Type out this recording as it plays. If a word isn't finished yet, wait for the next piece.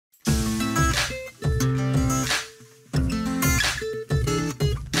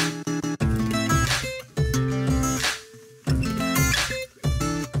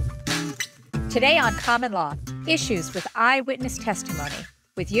Today on Common Law, issues with eyewitness testimony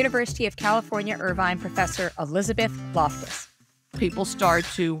with University of California, Irvine professor Elizabeth Loftus. People start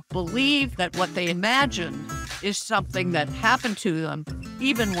to believe that what they imagine is something that happened to them,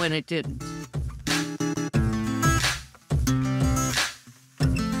 even when it didn't.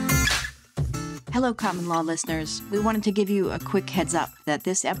 Hello, Common Law listeners. We wanted to give you a quick heads up that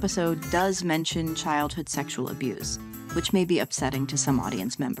this episode does mention childhood sexual abuse, which may be upsetting to some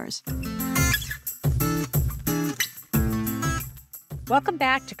audience members. Welcome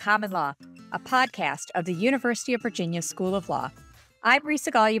back to Common Law, a podcast of the University of Virginia School of Law. I'm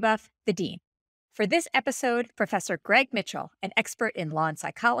Risa, Goluboff, the Dean. For this episode, Professor Greg Mitchell, an expert in law and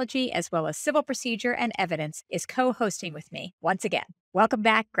psychology, as well as civil procedure and evidence, is co-hosting with me once again. Welcome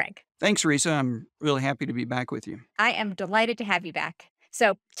back, Greg. Thanks, Risa. I'm really happy to be back with you. I am delighted to have you back.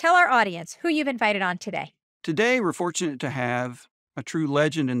 So tell our audience who you've invited on today. Today, we're fortunate to have a true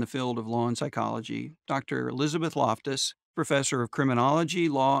legend in the field of law and psychology, Dr. Elizabeth Loftus, professor of criminology,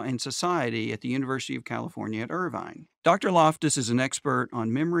 law, and society at the University of California at Irvine. Dr. Loftus is an expert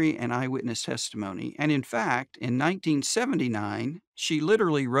on memory and eyewitness testimony, and in fact, in 1979, she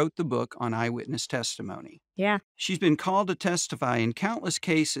literally wrote the book on eyewitness testimony. Yeah. She's been called to testify in countless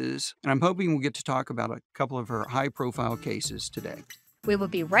cases, and I'm hoping we'll get to talk about a couple of her high-profile cases today. We will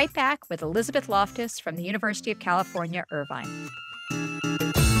be right back with Elizabeth Loftus from the University of California, Irvine.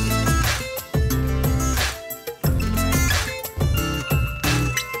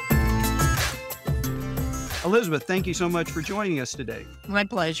 Elizabeth, thank you so much for joining us today. My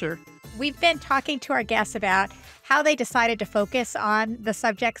pleasure. We've been talking to our guests about how they decided to focus on the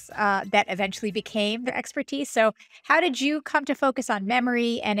subjects that eventually became their expertise. So how did you come to focus on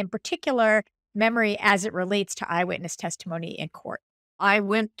memory, and in particular, memory as it relates to eyewitness testimony in court? I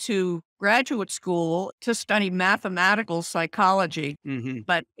went to graduate school to study mathematical psychology,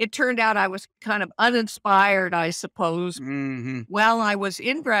 but it turned out I was kind of uninspired, I suppose. While I was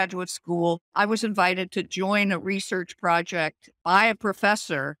in graduate school, I was invited to join a research project by a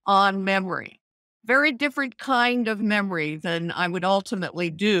professor on memory. Very different kind of memory than I would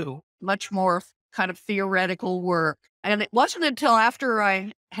ultimately do, much more kind of theoretical work. And it wasn't until after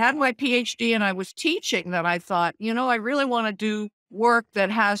I had my PhD and I was teaching that I thought, I really want to do work that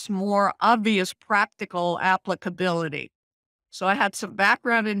has more obvious practical applicability. So I had some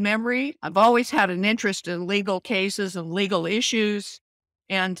background in memory. I've always had an interest in legal cases and legal issues.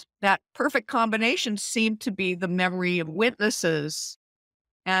 And that perfect combination seemed to be the memory of witnesses.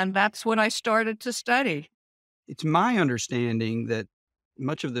 And that's what I started to study. It's my understanding that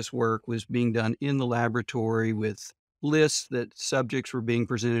much of this work was being done in the laboratory with lists that subjects were being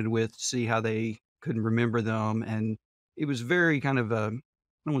presented with to see how they could remember them. And it was very kind of a, I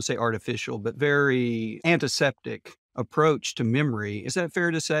don't want to say artificial, but very antiseptic approach to memory. Is that fair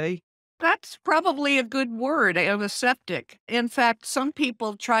to say? That's probably a good word, antiseptic. In fact, some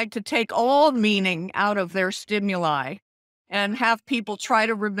people tried to take all meaning out of their stimuli and have people try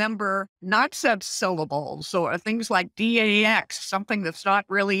to remember nonsense syllables or things like DAX, something that's not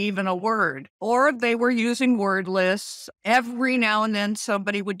really even a word. Or they were using word lists. Every now and then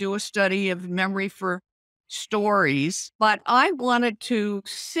somebody would do a study of memory for stories, but I wanted to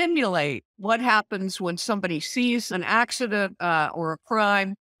simulate what happens when somebody sees an accident or a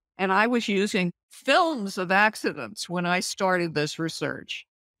crime, and I was using films of accidents when I started this research.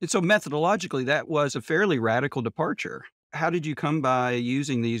 And so methodologically, that was a fairly radical departure. How did you come by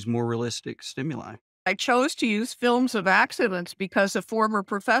using these more realistic stimuli? I chose to use films of accidents because a former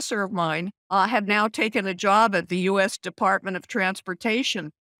professor of mine had now taken a job at the U.S. Department of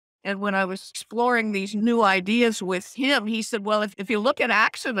Transportation. And when I was exploring these new ideas with him, he said, well, if you look at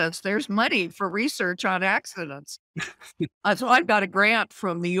accidents, there's money for research on accidents. So I got a grant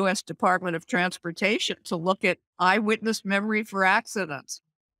from the U.S. Department of Transportation to look at eyewitness memory for accidents.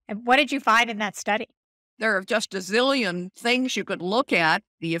 And what did you find in that study? There are just a zillion things you could look at,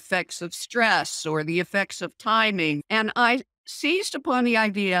 the effects of stress or the effects of timing. And I seized upon the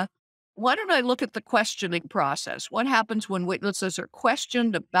idea, why don't I look at the questioning process? What happens when witnesses are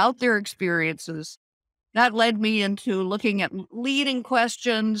questioned about their experiences? That led me into looking at leading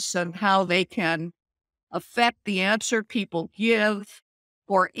questions and how they can affect the answer people give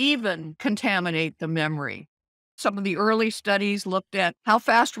or even contaminate the memory. Some of the early studies looked at how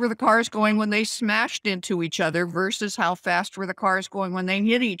fast were the cars going when they smashed into each other versus how fast were the cars going when they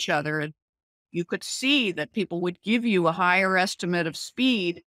hit each other. And you could see that people would give you a higher estimate of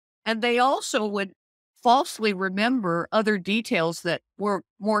speed, and they also would falsely remember other details that were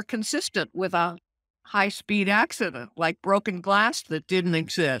more consistent with a high-speed accident, like broken glass that didn't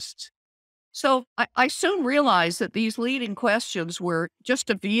exist. So I soon realized that these leading questions were just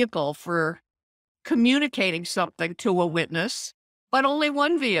a vehicle for communicating something to a witness, but only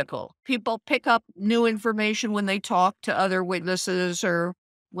one vehicle. People pick up new information when they talk to other witnesses or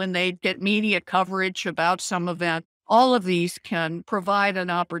when they get media coverage about some event. All of these can provide an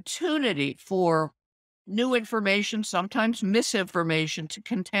opportunity for new information, sometimes misinformation, to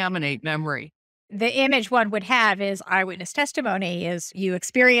contaminate memory. The image one would have is eyewitness testimony is you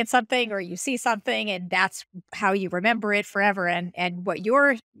experience something or you see something and that's how you remember it forever. And what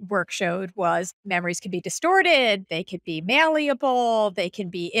your work showed was memories can be distorted, they could be malleable, they can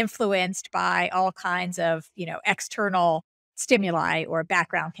be influenced by all kinds of, external stimuli or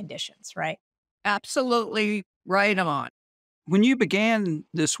background conditions, right? Absolutely right on. When you began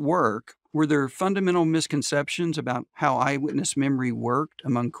this work, were there fundamental misconceptions about how eyewitness memory worked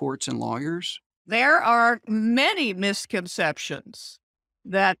among courts and lawyers? There are many misconceptions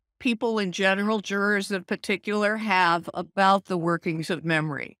that people in general, jurors in particular, have about the workings of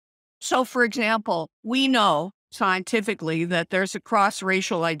memory. So, for example, we know scientifically that there's a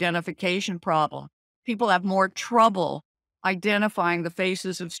cross-racial identification problem. People have more trouble identifying the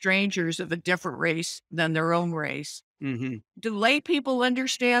faces of strangers of a different race than their own race. Mm-hmm. Do lay people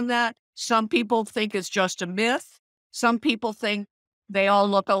understand that? Some people think it's just a myth. Some people think they all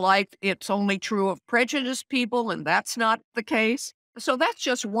look alike. It's only true of prejudiced people, and that's not the case. So that's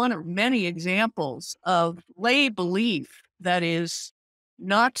just one of many examples of lay belief that is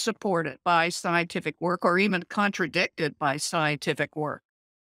not supported by scientific work or even contradicted by scientific work.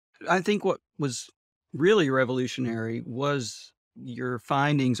 I think what was really revolutionary was your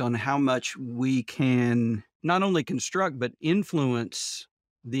findings on how much we can not only construct, but influence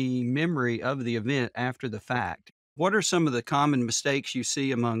the memory of the event after the fact. What are some of the common mistakes you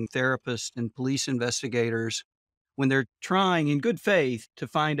see among therapists and police investigators when they're trying in good faith to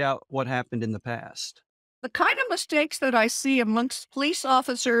find out what happened in the past? The kind of mistakes that I see amongst police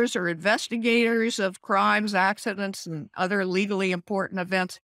officers or investigators of crimes, accidents, and other legally important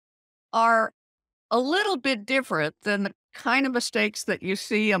events are a little bit different than the kind of mistakes that you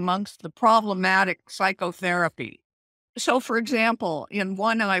see amongst the problematic psychotherapy. So, for example, in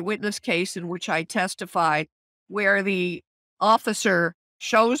one eyewitness case in which I testified, where the officer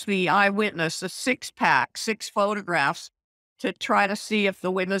shows the eyewitness a six-pack, 6 photographs, to try to see if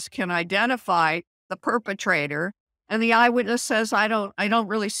the witness can identify the perpetrator, and the eyewitness says, I don't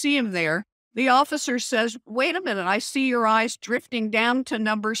really see him there. The officer says, wait a minute, I see your eyes drifting down to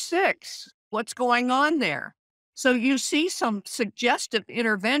number 6. What's going on there? So you see some suggestive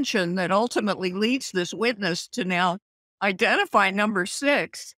intervention that ultimately leads this witness to now identify number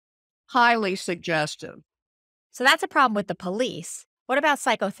 6, highly suggestive. So that's a problem with the police. What about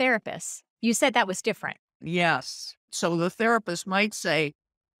psychotherapists? You said that was different. Yes. So the therapist might say,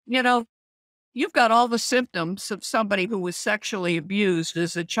 you've got all the symptoms of somebody who was sexually abused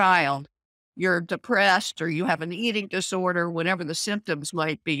as a child. You're depressed or you have an eating disorder, whatever the symptoms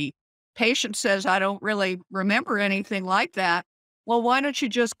might be. Patient says, I don't really remember anything like that. Well, why don't you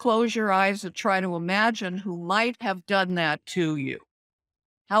just close your eyes and try to imagine who might have done that to you?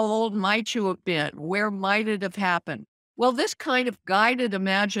 How old might you have been? Where might it have happened? Well, this kind of guided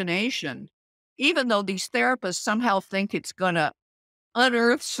imagination, even though these therapists somehow think it's going to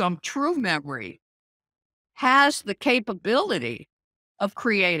unearth some true memory, has the capability of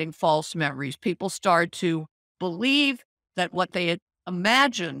creating false memories. People start to believe that what they had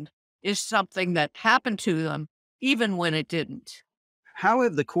imagined is something that happened to them, even when it didn't. How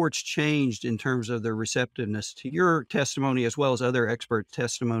have the courts changed in terms of their receptiveness to your testimony as well as other expert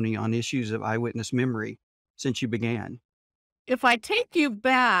testimony on issues of eyewitness memory since you began? If I take you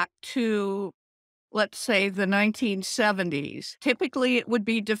back to, let's say, the 1970s, typically it would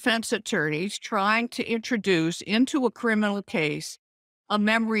be defense attorneys trying to introduce into a criminal case a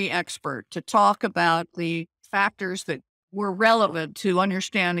memory expert to talk about the factors that were relevant to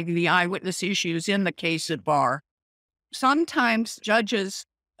understanding the eyewitness issues in the case at bar. Sometimes judges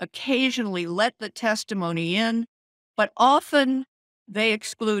occasionally let the testimony in, but often they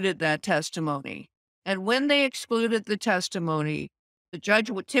excluded that testimony. And when they excluded the testimony, the judge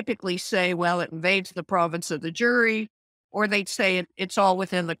would typically say, well, it invades the province of the jury, or they'd say it's all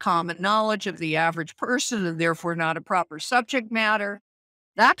within the common knowledge of the average person and therefore not a proper subject matter.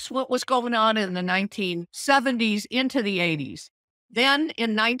 That's what was going on in the 1970s into the 80s. Then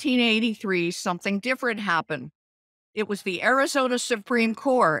in 1983, something different happened. It was the Arizona Supreme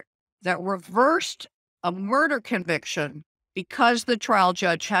Court that reversed a murder conviction because the trial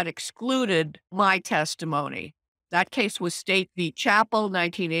judge had excluded my testimony. That case was State v. Chappell,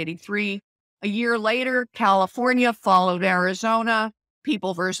 1983. A year later, California followed Arizona,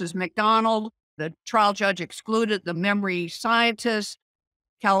 People versus McDonald. The trial judge excluded the memory scientist.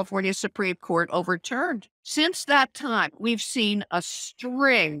 California Supreme Court overturned. Since that time, we've seen a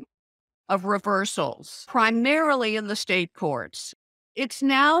string of reversals, primarily in the state courts. It's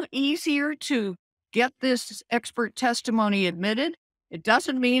now easier to get this expert testimony admitted. It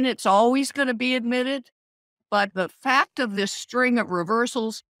doesn't mean it's always going to be admitted, but the fact of this string of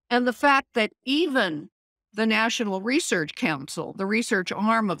reversals and the fact that even the National Research Council, the research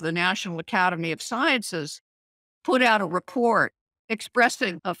arm of the National Academy of Sciences, put out a report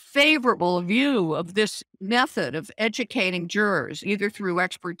expressing a favorable view of this method of educating jurors, either through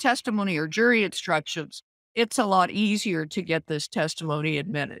expert testimony or jury instructions, it's a lot easier to get this testimony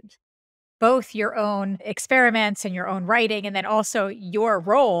admitted. Both your own experiments and your own writing, and then also your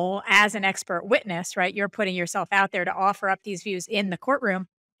role as an expert witness, right? You're putting yourself out there to offer up these views in the courtroom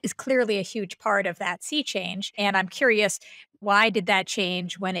is clearly a huge part of that sea change. And I'm curious, why did that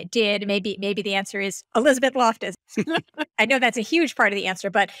change when it did? Maybe the answer is Elizabeth Loftus. I know that's a huge part of the answer,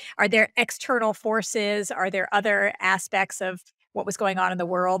 but are there external forces? Are there other aspects of what was going on in the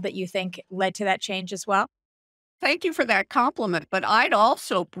world that you think led to that change as well? Thank you for that compliment, but I'd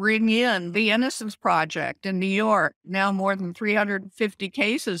also bring in the Innocence Project in New York. Now more than 350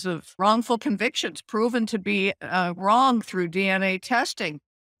 cases of wrongful convictions proven to be wrong through DNA testing.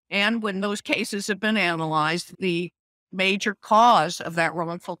 And when those cases have been analyzed, the major cause of that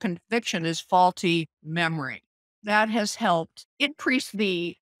wrongful conviction is faulty memory. That has helped increase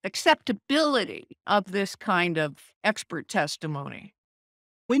the acceptability of this kind of expert testimony.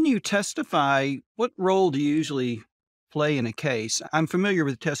 When you testify, what role do you usually play in a case? I'm familiar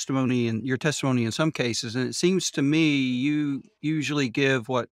with testimony and your testimony in some cases, and it seems to me you usually give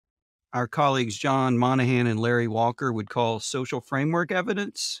what our colleagues John Monahan and Larry Walker would call social framework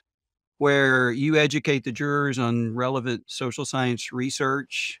evidence, where you educate the jurors on relevant social science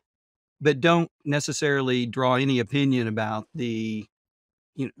research, but don't necessarily draw any opinion about the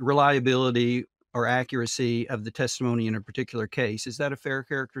reliability or accuracy of the testimony in a particular case. Is that a fair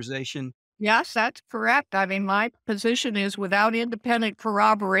characterization? Yes, that's correct. I mean, my position is without independent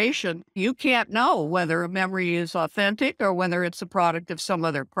corroboration, you can't know whether a memory is authentic or whether it's a product of some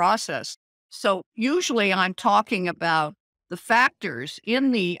other process. So usually I'm talking about the factors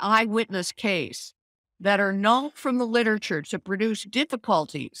in the eyewitness case that are known from the literature to produce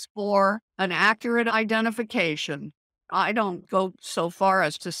difficulties for an accurate identification. I don't go so far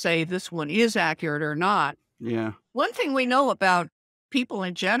as to say this one is accurate or not. Yeah. One thing we know about people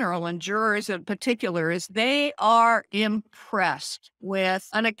in general and jurors in particular is they are impressed with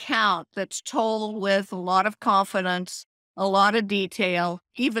an account that's told with a lot of confidence, a lot of detail,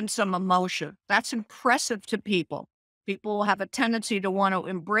 even some emotion. That's impressive to people. People have a tendency to want to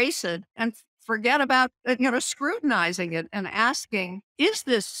embrace it and forget about, scrutinizing it and asking, is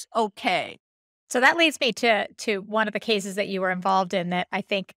this okay? So that leads me to one of the cases that you were involved in that I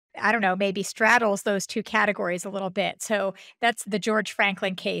think, I don't know, maybe straddles those two categories a little bit. So that's the George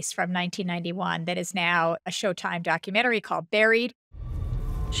Franklin case from 1991 that is now a Showtime documentary called Buried.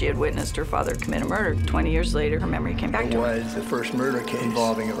 She had witnessed her father commit a murder. 20 years later, her memory came back to her. It was the first murder case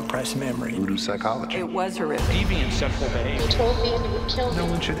involving a repressed memory. Voodoo psychology. It was horrific. Deviant sexual behavior. He told me he would kill me. No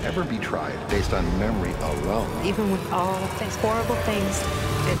one should ever be tried based on memory alone. Even with all these horrible things,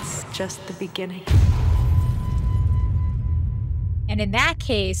 it's just the beginning. And in that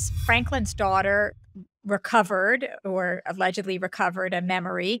case, Franklin's daughter recovered or allegedly recovered a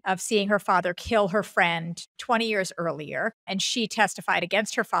memory of seeing her father kill her friend 20 years earlier. And she testified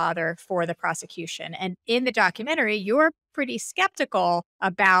against her father for the prosecution. And in the documentary, you're pretty skeptical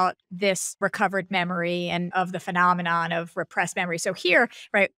about this recovered memory and of the phenomenon of repressed memory. So here,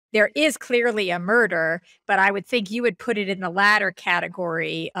 right, there is clearly a murder, but I would think you would put it in the latter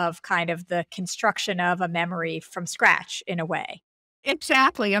category of kind of the construction of a memory from scratch in a way.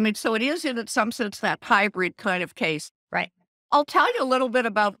 Exactly. I mean, so it is in some sense that hybrid kind of case. Right. I'll tell you a little bit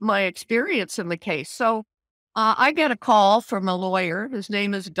about my experience in the case. So I get a call from a lawyer. His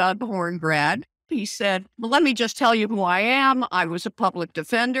name is Doug Horngrad. He said, well, let me just tell you who I am. I was a public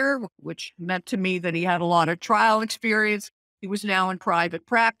defender, which meant to me that he had a lot of trial experience. He was now in private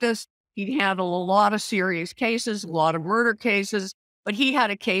practice. He'd handled a lot of serious cases, a lot of murder cases, but he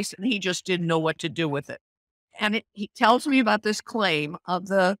had a case and he just didn't know what to do with it. And he tells me about this claim of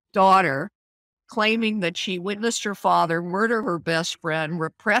the daughter claiming that she witnessed her father murder her best friend,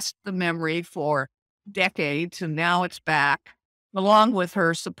 repressed the memory for decades, and now it's back, along with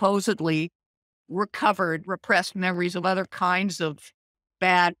her supposedly recovered, repressed memories of other kinds of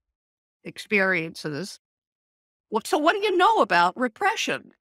bad experiences. Well, so what do you know about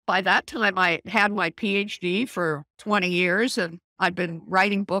repression? By that time, I had my PhD for 20 years, and I'd been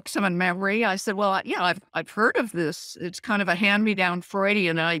writing books on memory. I said, well, I've heard of this. It's kind of a hand-me-down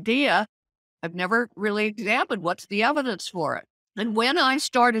Freudian idea. I've never really examined what's the evidence for it. And when I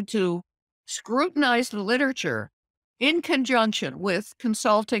started to scrutinize the literature in conjunction with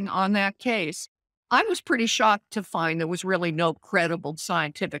consulting on that case, I was pretty shocked to find there was really no credible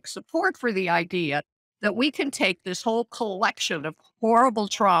scientific support for the idea that we can take this whole collection of horrible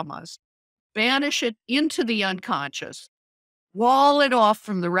traumas, banish it into the unconscious, wall it off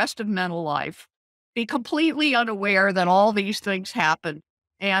from the rest of mental life, be completely unaware that all these things happen.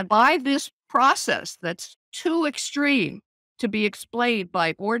 And by this process that's too extreme to be explained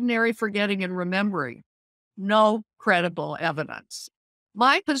by ordinary forgetting and remembering, no credible evidence.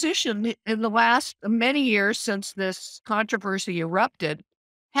 My position in the last many years since this controversy erupted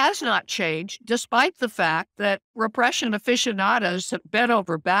has not changed, despite the fact that repression aficionados have bent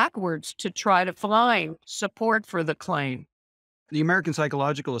over backwards to try to find support for the claim. The American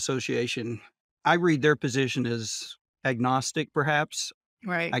Psychological Association, I read their position as agnostic, perhaps.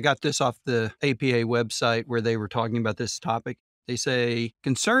 Right. I got this off the APA website where they were talking about this topic. They say,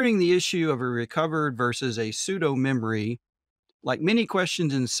 concerning the issue of a recovered versus a pseudo-memory, like many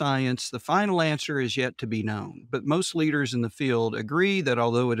questions in science, the final answer is yet to be known. But most leaders in the field agree that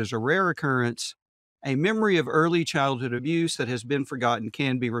although it is a rare occurrence, a memory of early childhood abuse that has been forgotten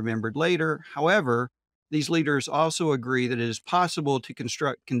can be remembered later. However, these leaders also agree that it is possible to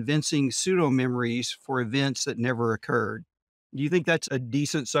construct convincing pseudo-memories for events that never occurred. Do you think that's a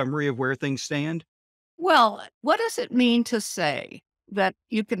decent summary of where things stand? Well, what does it mean to say that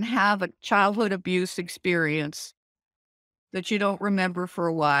you can have a childhood abuse experience that you don't remember for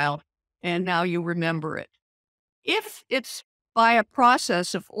a while, and now you remember it? If it's by a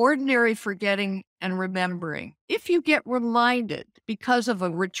process of ordinary forgetting and remembering, if you get reminded because of a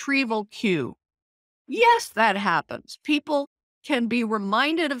retrieval cue, yes, that happens. People can be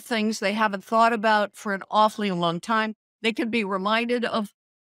reminded of things they haven't thought about for an awfully long time. They can be reminded of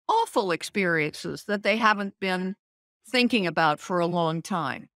awful experiences that they haven't been thinking about for a long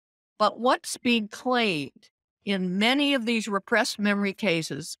time. But what's being claimed in many of these repressed memory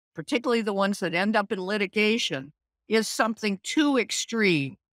cases, particularly the ones that end up in litigation, is something too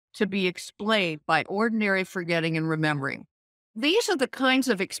extreme to be explained by ordinary forgetting and remembering. These are the kinds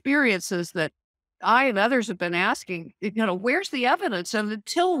of experiences that I and others have been asking, where's the evidence? And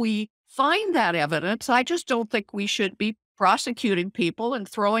until we find that evidence, I just don't think we should be prosecuting people and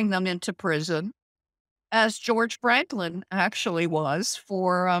throwing them into prison, as George Franklin actually was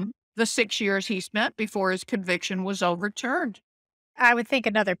for the 6 years he spent before his conviction was overturned. I would think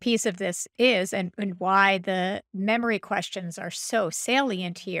another piece of this is, and why the memory questions are so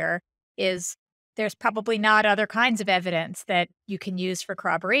salient here, is there's probably not other kinds of evidence that you can use for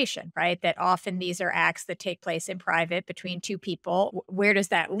corroboration, right? That often these are acts that take place in private between two people. Where does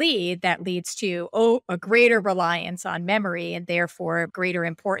that lead? That leads to, a greater reliance on memory and therefore greater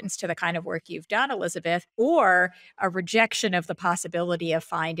importance to the kind of work you've done, Elizabeth, or a rejection of the possibility of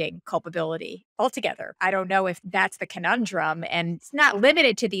finding culpability altogether. I don't know if that's the conundrum, and it's not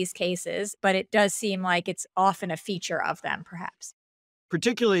limited to these cases, but it does seem like it's often a feature of them, perhaps.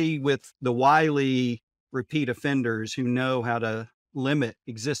 Particularly with the wily repeat offenders who know how to limit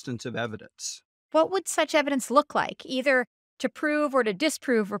existence of evidence. What would such evidence look like, either to prove or to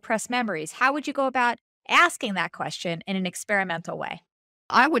disprove repressed memories? How would you go about asking that question in an experimental way?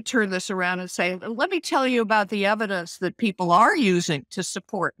 I would turn this around and say, let me tell you about the evidence that people are using to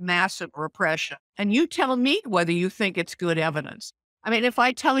support massive repression. And you tell me whether you think it's good evidence. I mean, if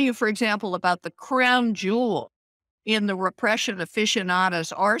I tell you, for example, about the crown jewel in the repression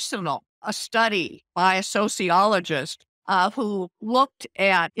aficionados arsenal, a study by a sociologist who looked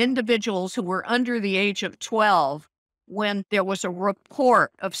at individuals who were under the age of 12 when there was a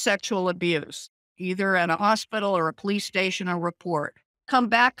report of sexual abuse, either at a hospital or a police station, a report. Come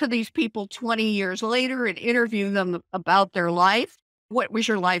back to these people 20 years later and interview them about their life. What was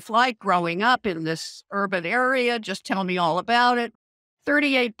your life like growing up in this urban area? Just tell me all about it.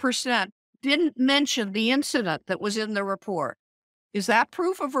 38% didn't mention the incident that was in the report. Is that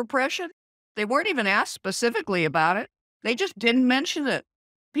proof of repression? They weren't even asked specifically about it. They just didn't mention it.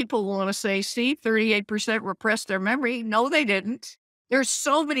 People want to say, see, 38% repressed their memory. No, they didn't. There's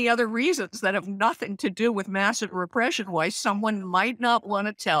so many other reasons that have nothing to do with massive repression why someone might not want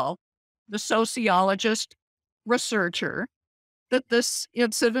to tell the sociologist researcher that this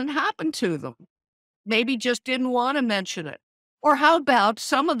incident happened to them. Maybe just didn't want to mention it. Or how about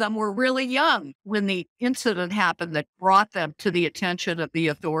some of them were really young when the incident happened that brought them to the attention of the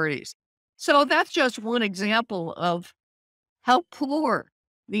authorities. So that's just one example of how poor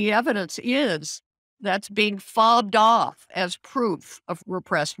the evidence is that's being fobbed off as proof of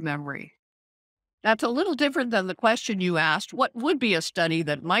repressed memory. That's a little different than the question you asked. What would be a study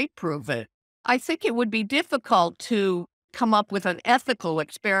that might prove it? I think it would be difficult to come up with an ethical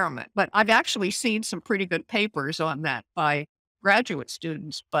experiment, but I've actually seen some pretty good papers on that by graduate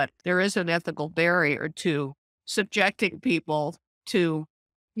students, but there is an ethical barrier to subjecting people to,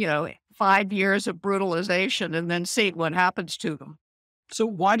 5 years of brutalization and then seeing what happens to them. So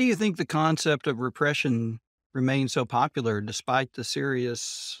why do you think the concept of repression remains so popular despite the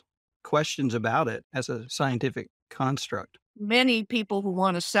serious questions about it as a scientific construct? Many people who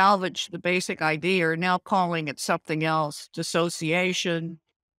want to salvage the basic idea are now calling it something else, dissociation,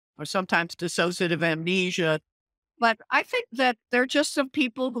 or sometimes dissociative amnesia. But I think that there are just some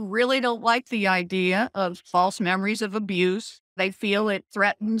people who really don't like the idea of false memories of abuse. They feel it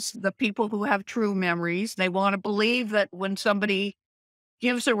threatens the people who have true memories. They want to believe that when somebody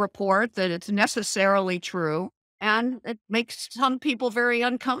gives a report that it's necessarily true, and it makes some people very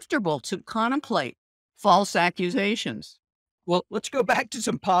uncomfortable to contemplate false accusations. Well, let's go back to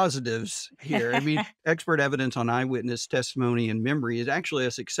some positives here. I mean, expert evidence on eyewitness testimony and memory is actually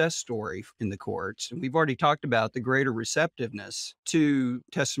a success story in the courts. And we've already talked about the greater receptiveness to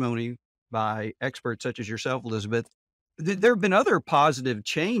testimony by experts such as yourself, Elizabeth. There have been other positive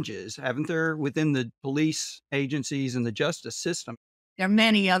changes, haven't there, within the police agencies and the justice system? There are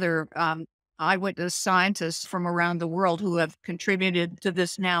many other eyewitness scientists from around the world who have contributed to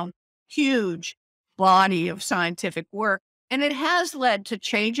this now huge body of scientific work. And it has led to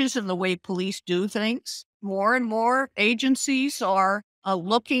changes in the way police do things. More and more agencies are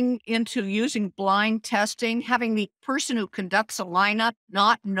looking into using blind testing, having the person who conducts a lineup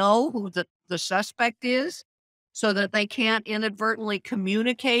not know who the suspect is so that they can't inadvertently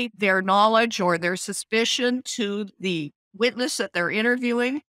communicate their knowledge or their suspicion to the witness that they're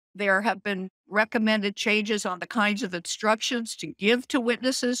interviewing. There have been recommended changes on the kinds of instructions to give to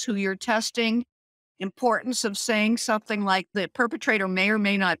witnesses who you're testing. Importance of saying something like the perpetrator may or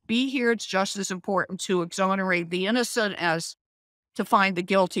may not be here. It's just as important to exonerate the innocent as to find the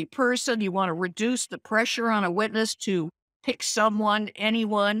guilty person. You want to reduce the pressure on a witness to pick someone,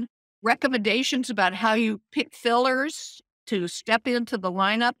 anyone. Recommendations about how you pick fillers to step into the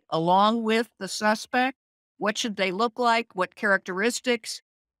lineup along with the suspect. What should they look like? What characteristics?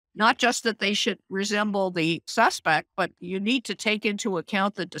 Not just that they should resemble the suspect, but you need to take into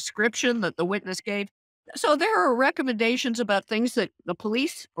account the description that the witness gave. So there are recommendations about things that the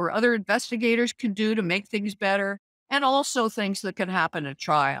police or other investigators can do to make things better, and also things that can happen at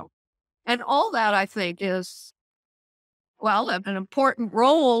trial. And all that, I think, is, well, an important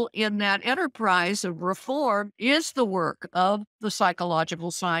role in that enterprise of reform is the work of the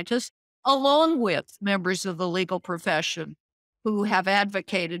psychological scientists, along with members of the legal profession who have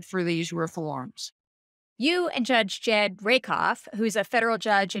advocated for these reforms. You and Judge Jed Rakoff, who's a federal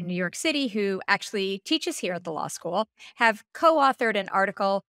judge in New York City who actually teaches here at the law school, have co-authored an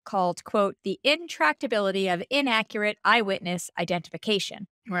article called, quote, "The Intractability of Inaccurate Eyewitness Identification."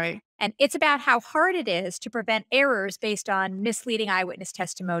 Right. And it's about how hard it is to prevent errors based on misleading eyewitness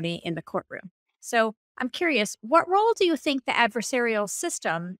testimony in the courtroom. So I'm curious, what role do you think the adversarial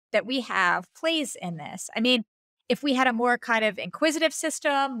system that we have plays in this? I mean, if we had a more kind of inquisitive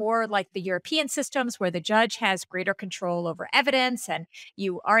system, more like the European systems where the judge has greater control over evidence and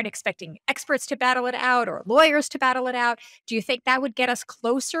you aren't expecting experts to battle it out or lawyers to battle it out, do you think that would get us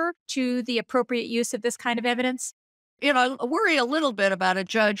closer to the appropriate use of this kind of evidence? I worry a little bit about a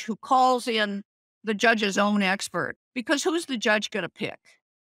judge who calls in the judge's own expert, because who's the judge going to pick?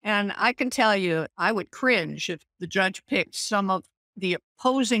 And I can tell you, I would cringe if the judge picked some of the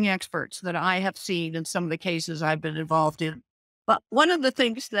opposing experts that I have seen in some of the cases I've been involved in. But one of the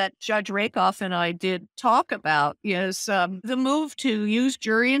things that Judge Rakoff and I did talk about is the move to use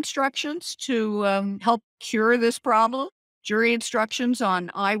jury instructions to help cure this problem. Jury instructions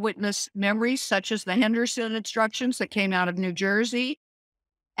on eyewitness memories, such as the Henderson instructions that came out of New Jersey.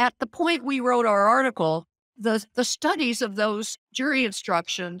 At the point we wrote our article, the studies of those jury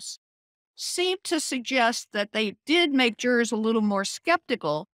instructions seemed to suggest that they did make jurors a little more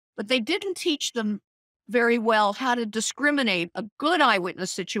skeptical, but they didn't teach them very well how to discriminate a good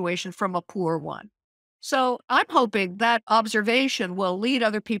eyewitness situation from a poor one. So I'm hoping that observation will lead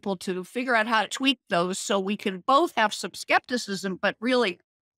other people to figure out how to tweak those so we can both have some skepticism, but really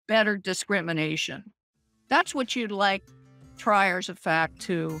better discrimination. That's what you'd like triers of fact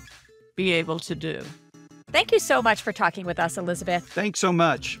to be able to do. Thank you so much for talking with us, Elizabeth. Thanks so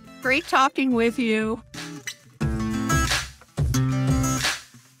much. Great talking with you.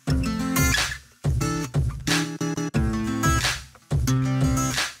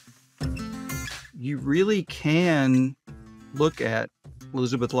 you really can look at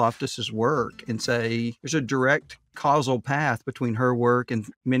Elizabeth Loftus's work and say there's a direct causal path between her work and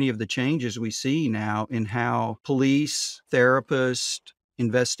many of the changes we see now in how police, therapists,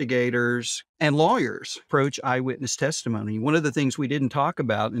 investigators, and lawyers approach eyewitness testimony. One of the things we didn't talk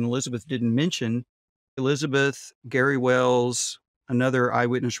about and Elizabeth didn't mention, Elizabeth, Gary Wells, another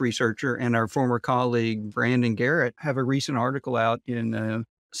eyewitness researcher, and our former colleague, Brandon Garrett, have a recent article out in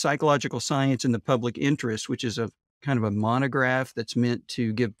Psychological Science in the Public Interest, which is a kind of a monograph that's meant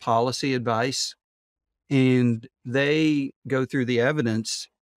to give policy advice. And they go through the evidence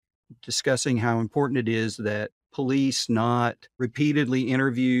discussing how important it is that police not repeatedly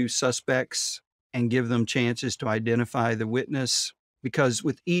interview suspects and give them chances to identify the witness, because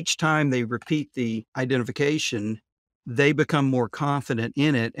with each time they repeat the identification, they become more confident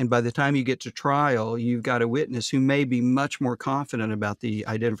in it. And by the time you get to trial, you've got a witness who may be much more confident about the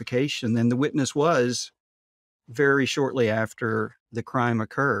identification than the witness was very shortly after the crime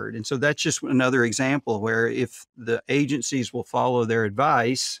occurred. And so that's just another example where if the agencies will follow their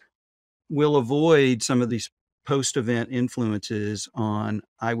advice, we'll avoid some of these post-event influences on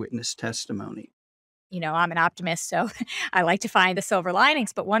eyewitness testimony. You know, I'm an optimist, so I like to find the silver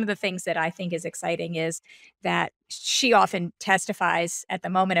linings. But one of the things that I think is exciting is that she often testifies at the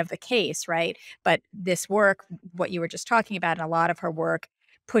moment of the case, right? But this work, what you were just talking about, and a lot of her work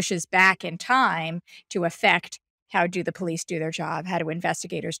pushes back in time to affect how do the police do their job, how do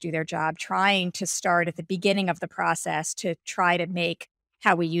investigators do their job, trying to start at the beginning of the process to try to make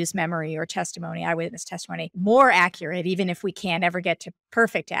how we use memory or testimony, eyewitness testimony, more accurate, even if we can't ever get to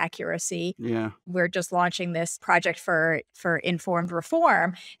perfect accuracy. Yeah. We're just launching this project for informed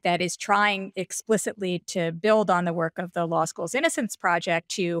reform that is trying explicitly to build on the work of the Law School's Innocence Project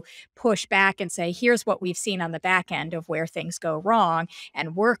to push back and say, here's what we've seen on the back end of where things go wrong,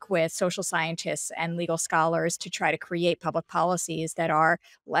 and work with social scientists and legal scholars to try to create public policies that are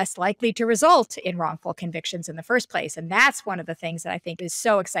less likely to result in wrongful convictions in the first place. And that's one of the things that I think is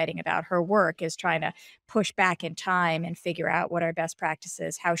so exciting about her work, is trying to push back in time and figure out what are best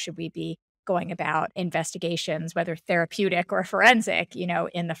practices, how should we be going about investigations, whether therapeutic or forensic, you know,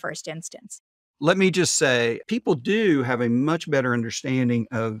 in the first instance. Let me just say, people do have a much better understanding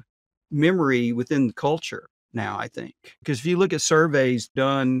of memory within the culture now, I think. Because if you look at surveys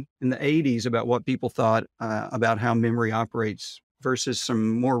done in the 80s about what people thought about how memory operates versus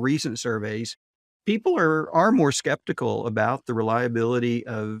some more recent surveys, people are more skeptical about the reliability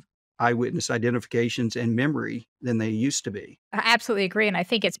of eyewitness identifications and memory than they used to be. I absolutely agree. And I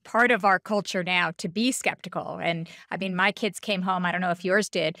think it's part of our culture now to be skeptical. And I mean, my kids came home, I don't know if yours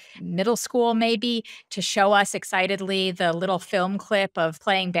did, middle school maybe, to show us excitedly the little film clip of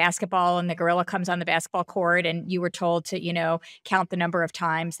playing basketball and the gorilla comes on the basketball court and you were told to, you know, count the number of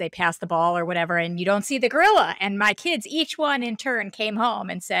times they passed the ball or whatever, and you don't see the gorilla. And my kids, each one in turn, came home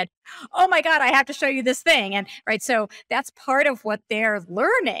and said, oh my God, I have to show you this thing. And right, so that's part of what they're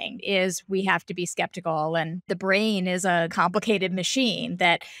learning, is we have to be skeptical. And the brain is a complicated machine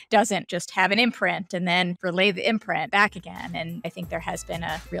that doesn't just have an imprint and then relay the imprint back again. And I think there has been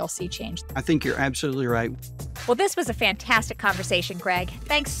a real sea change. I think you're absolutely right. Well, this was a fantastic conversation, Greg.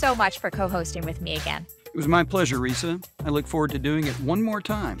 Thanks so much for co-hosting with me again. It was my pleasure, Risa. I look forward to doing it one more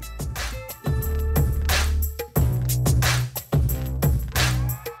time.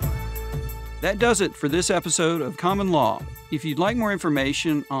 That does it for this episode of Common Law. If you'd like more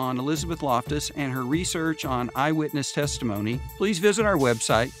information on Elizabeth Loftus and her research on eyewitness testimony, please visit our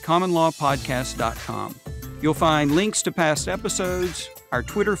website, commonlawpodcast.com. You'll find links to past episodes, our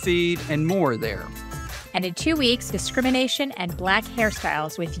Twitter feed, and more there. And in 2 weeks, discrimination and Black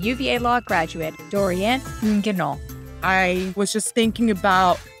hairstyles with UVA law graduate Dorian Nguyen. I was just thinking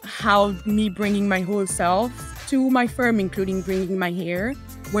about how me bringing my whole self to my firm, including bringing my hair,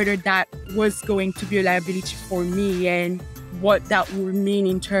 whether that was going to be a liability for me and what that would mean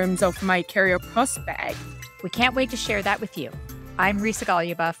in terms of my career prospect. We can't wait to share that with you. I'm Risa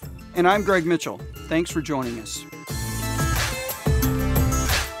Goluboff. And I'm Greg Mitchell. Thanks for joining us.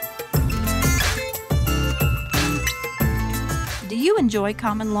 Do you enjoy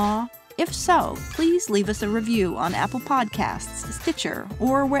Common Law? If so, please leave us a review on Apple Podcasts, Stitcher,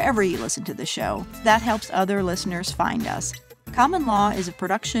 or wherever you listen to the show. That helps other listeners find us. Common Law is a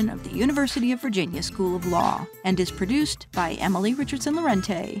production of the University of Virginia School of Law and is produced by Emily Richardson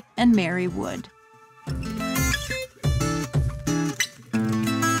Lorente and Mary Wood.